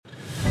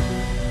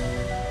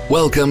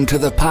Welcome to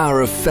the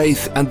Power of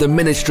Faith and the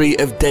ministry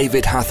of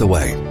David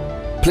Hathaway.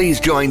 Please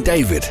join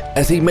David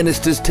as he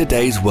ministers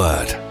today's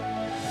word.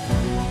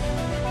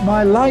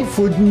 My life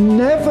would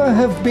never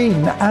have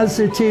been as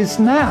it is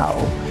now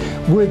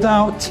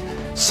without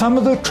some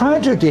of the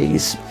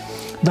tragedies.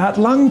 That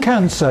lung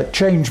cancer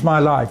changed my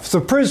life. The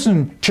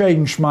prison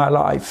changed my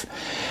life.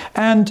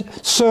 And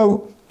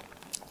so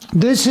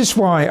this is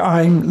why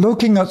I'm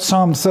looking at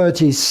Psalm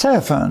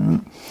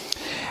 37.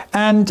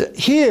 And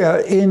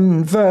here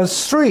in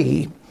verse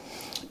 3,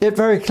 it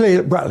very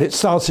clear, well, it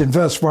starts in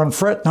verse 1,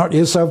 fret not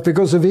yourself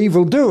because of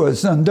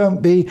evildoers, and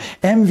don't be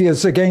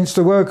envious against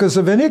the workers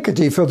of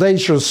iniquity, for they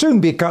shall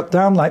soon be cut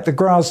down like the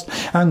grass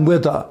and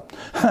wither.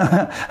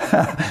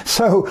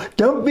 So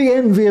don't be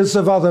envious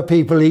of other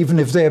people, even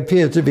if they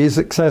appear to be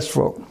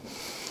successful.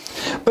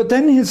 But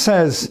then he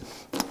says,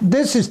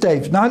 this is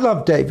David, and I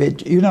love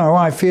David. You know,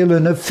 I feel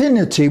an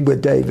affinity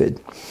with David.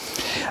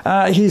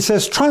 He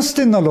says, trust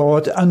in the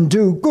Lord and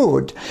do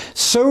good,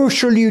 so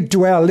shall you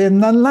dwell in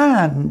the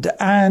land,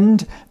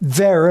 and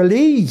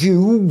verily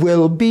you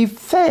will be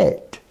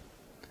fed.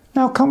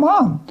 Now come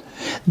on,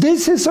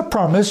 this is a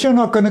promise. You're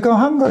not going to go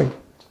hungry.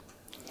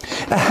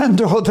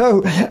 And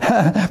although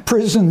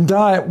prison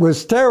diet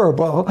was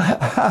terrible,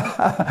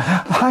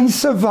 I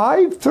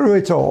survived through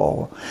it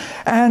all.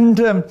 And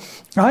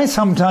I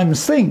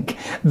sometimes think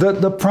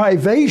that the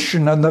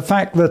privation and the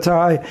fact that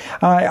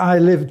I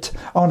lived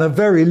on a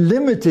very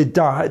limited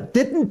diet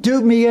didn't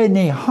do me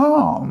any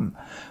harm,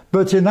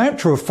 but in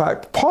actual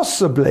fact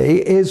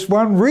possibly is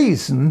one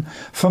reason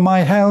for my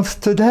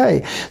health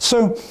today.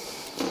 So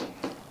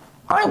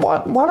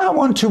what I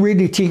want to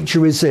really teach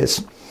you is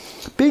this.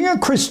 Being a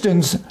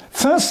Christian,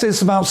 first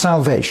it's about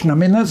salvation. I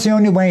mean, that's the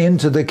only way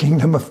into the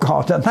kingdom of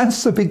God, and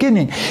that's the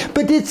beginning.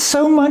 But it's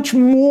so much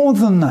more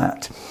than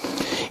that.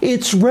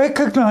 It's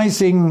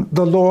recognizing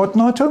the Lord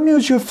not only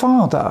as your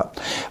Father,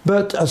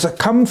 but as a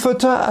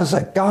comforter, as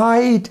a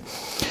guide.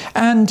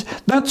 And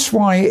that's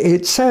why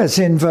it says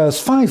in verse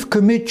 5,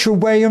 commit your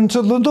way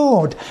unto the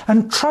Lord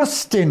and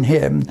trust in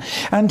him,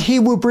 and he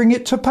will bring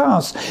it to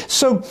pass.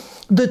 So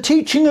the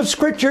teaching of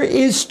Scripture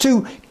is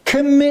to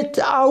commit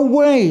our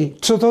way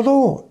to the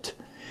Lord,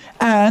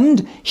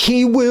 and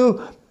he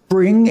will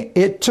bring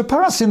it to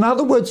pass. In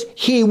other words,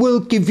 he will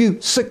give you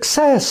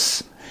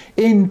success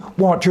in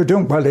what you're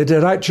doing. Well, it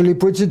actually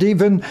puts it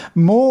even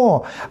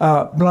more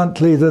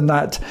bluntly than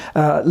that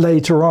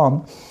later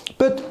on.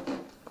 But,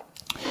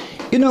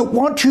 you know,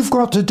 what you've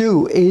got to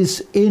do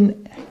is in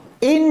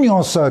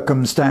your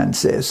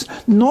circumstances,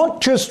 not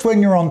just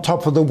when you're on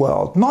top of the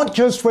world, not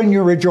just when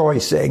you're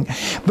rejoicing,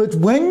 but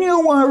when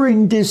you are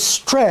in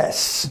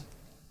distress,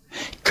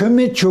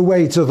 commit your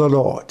way to the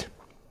Lord.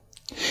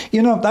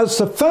 You know, that's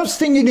the first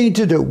thing you need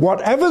to do.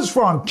 Whatever's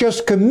wrong,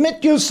 just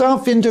commit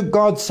yourself into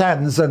God's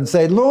hands and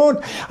say, Lord,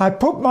 I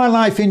put my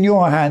life in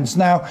your hands.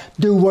 Now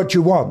do what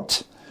you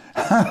want.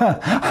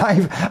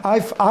 I've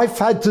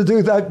had to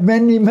do that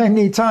many,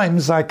 many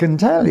times, I can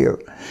tell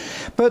you.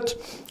 But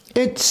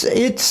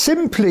it's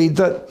simply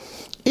that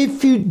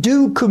if you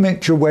do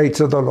commit your way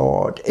to the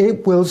Lord,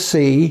 it will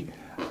see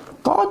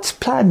God's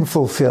plan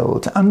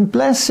fulfilled and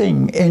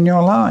blessing in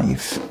your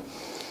life.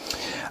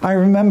 I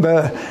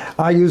remember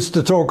I used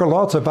to talk a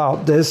lot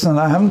about this, and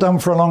I haven't done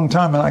for a long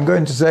time, and I'm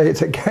going to say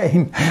it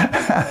again.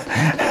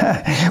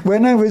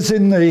 When I was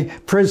in the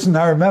prison,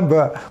 I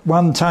remember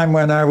one time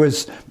when I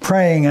was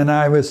praying and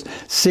I was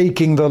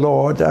seeking the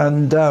Lord,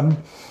 and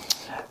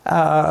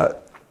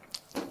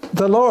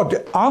the Lord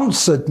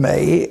answered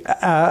me.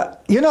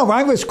 You know,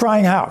 I was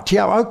crying out.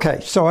 Yeah, okay,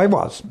 so I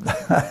was.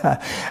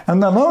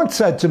 And the Lord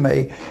said to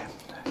me,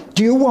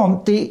 do you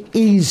want the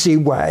easy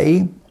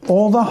way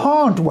or the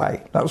hard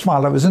way? That was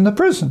while I was in the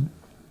prison.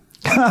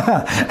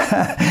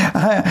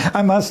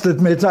 I must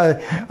admit,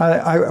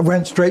 I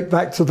went straight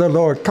back to the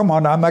Lord. Come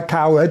on, I'm a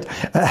coward.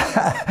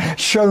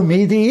 Show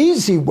me the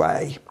easy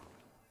way.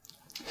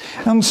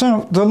 And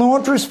so the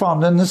Lord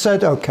responded and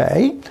said,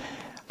 okay,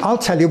 I'll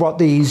tell you what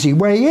the easy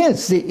way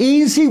is. The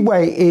easy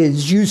way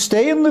is you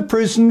stay in the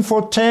prison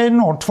for 10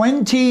 or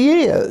 20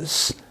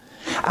 years,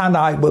 and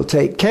I will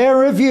take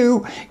care of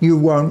you, you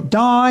won't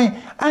die,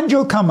 and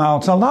you'll come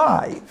out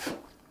alive.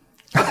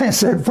 I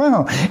said,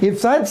 well,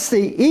 if that's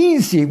the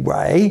easy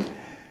way,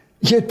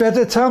 you'd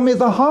better tell me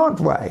the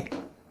hard way.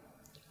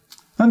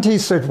 And he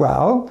said,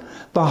 well,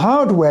 the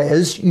hard way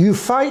is you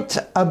fight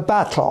a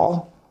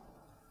battle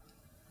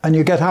and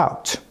you get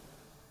out.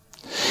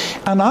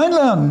 And I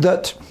learned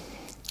that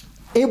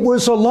it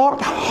was a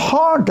lot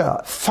harder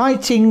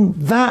fighting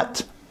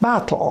that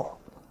battle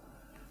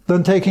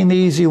than taking the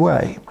easy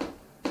way.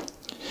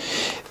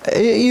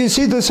 You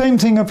see, the same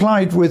thing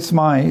applied with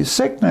my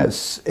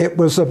sickness. It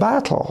was a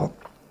battle.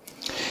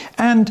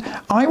 And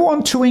I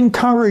want to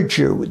encourage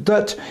you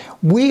that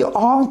we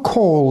are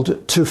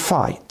called to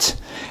fight,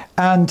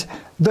 and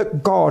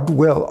that God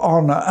will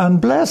honor and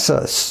bless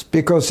us,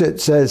 because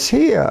it says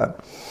here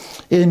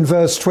in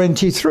verse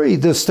 23,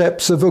 the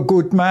steps of a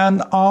good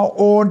man are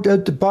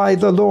ordered by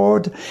the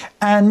Lord,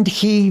 and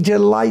he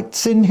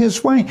delights in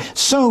his way.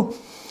 So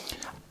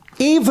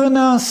even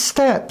our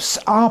steps,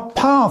 our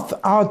path,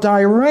 our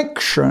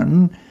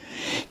direction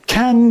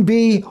can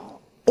be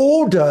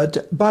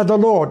ordered by the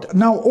Lord.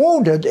 Now,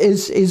 ordered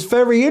is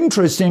very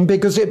interesting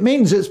because it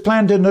means it's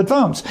planned in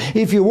advance.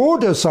 If you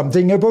order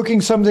something, you're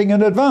booking something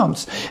in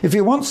advance. If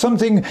you want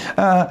something,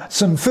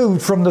 some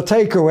food from the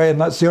takeaway, and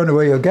that's the only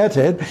way you'll get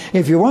it,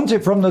 if you want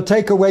it from the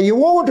takeaway,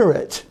 you order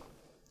it.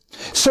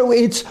 So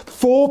it's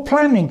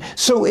foreplanning.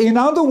 So in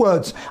other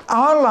words,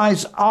 our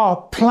lives are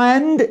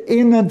planned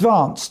in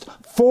advance,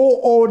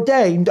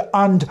 foreordained,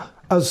 and,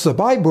 as the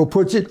Bible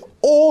puts it,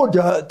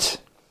 ordered.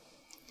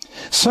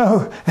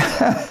 So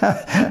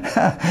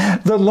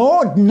the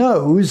Lord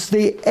knows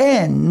the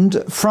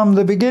end from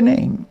the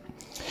beginning.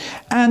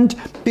 And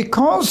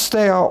because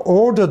they are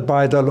ordered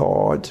by the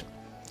Lord,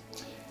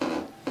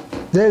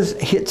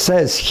 it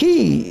says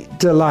he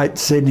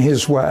delights in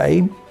his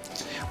way.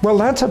 Well,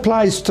 that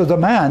applies to the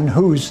man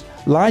whose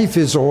life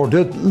is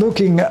ordered,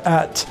 looking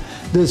at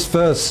this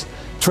verse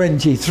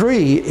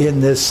 23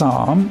 in this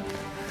psalm.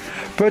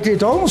 But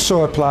it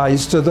also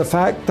applies to the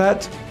fact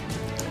that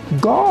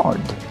God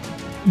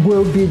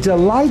will be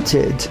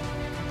delighted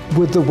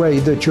with the way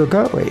that you're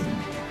going.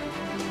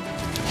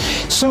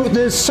 So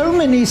there's so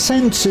many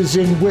senses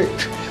in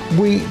which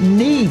we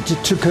need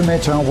to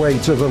commit our way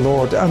to the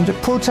Lord and to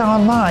put our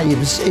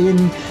lives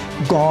in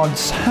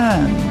God's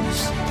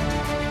hands.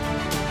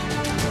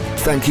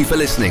 Thank you for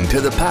listening to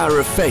The Power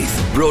of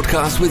Faith,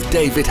 broadcast with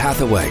David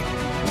Hathaway.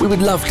 We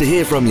would love to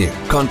hear from you.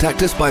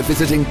 Contact us by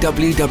visiting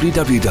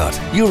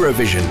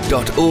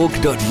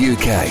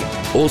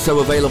www.eurovision.org.uk. Also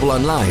available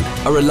online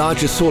are a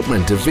large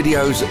assortment of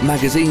videos,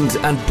 magazines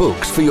and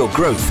books for your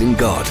growth in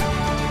God.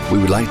 We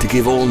would like to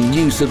give all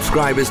new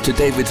subscribers to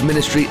David's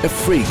ministry a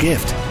free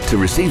gift. To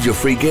receive your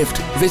free gift,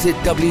 visit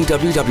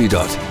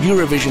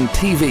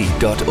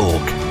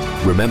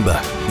www.eurovisiontv.org.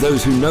 Remember,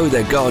 those who know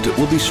their God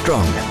will be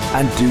strong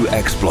and do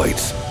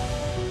exploits.